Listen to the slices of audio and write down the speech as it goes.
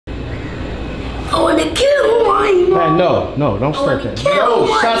wanna kill my mom. Man, no, don't start that. No,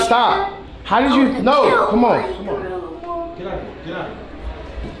 stop. How did you? No, come on. Get out of here.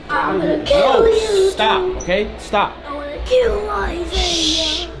 I'm gonna kill you. Stop, okay? Stop. I wanna kill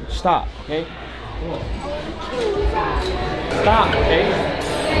Isaiah. Stop, okay? Come on. Stop, okay?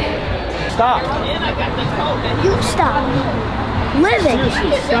 Stop. You stop. Living.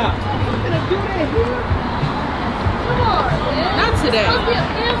 Seriously, stop. Come on, man. Not today. It's supposed to be a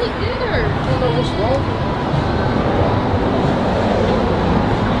family dinner. I don't know what's wrong.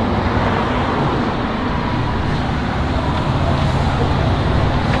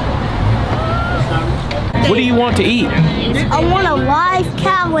 What do you want to eat? I want a live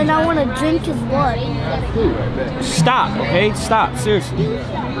cow and I want to drink his blood. Stop, okay? Stop, seriously.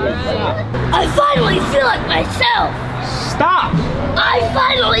 Stop. I finally feel like myself. Stop. I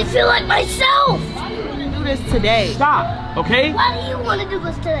finally feel like myself. Why do you want to do this today? Stop, okay? Why do you want to do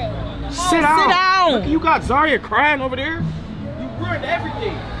this today? Sit down. Sit down. Look, you got Zarya crying over there. You ruined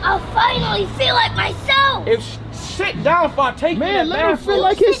everything. I finally feel like myself. Sit down if I take you. Man, let him feel You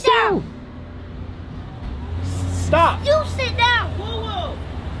like sit himself. Stop. You sit down. Whoa, whoa.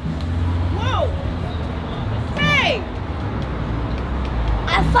 Whoa. Hey.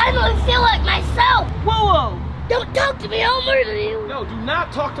 I finally feel like myself. Whoa. Don't talk to me. I'll murder you. No, do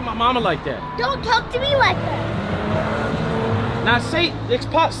not talk to my mama like that. Don't talk to me like that. Now say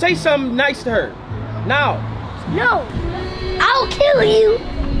something nice to her. Now. No. I'll kill you.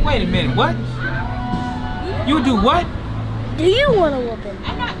 Wait a minute, what? You do what? Do you want to whoop him?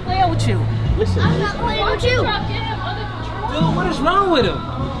 I'm not playing with you. Listen. I'm not playing with you. Dude, what is wrong with him?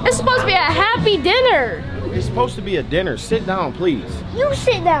 It's supposed to be a happy dinner. It's supposed to be a dinner. Sit down, please. You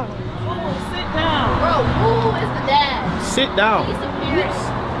sit down. Sit down. Bro, who is the dad? Sit down. He's the parents.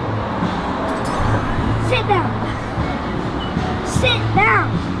 Sit down. Sit down.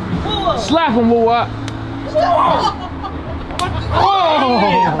 Whoa. Slap him, Woo-Wop.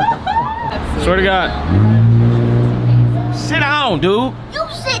 Swear to God. Sit down, dude. You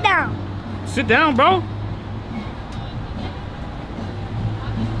sit down. Sit down, bro.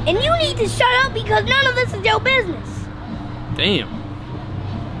 And you need to shut up because none of this is your business. Damn.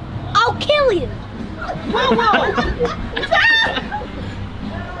 I'll kill you. Whoa.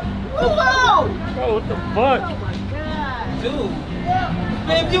 Whoa. Bro, what the fuck? Dude.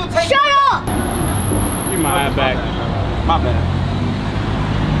 Man, if you take Shut up. Give me my eye back. My bad.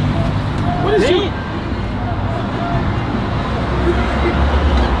 What is you?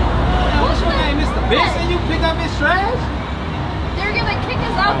 What's your name, Mr. Bitch? And you pick up his trash? They're gonna kick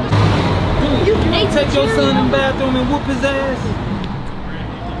us out. Dude, you take your son in the bathroom and whoop his ass?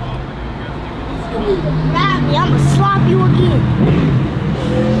 Grab me. I'm gonna slap you again.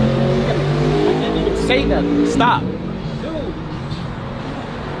 Say nothing. Stop. Dude.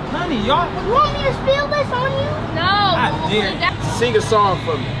 Honey, y'all. You want me to spill this on you? No. I dare. Sing a song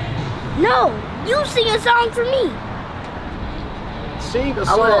for me. No. You sing a song for me. Sing a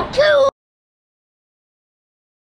I wanna song. kill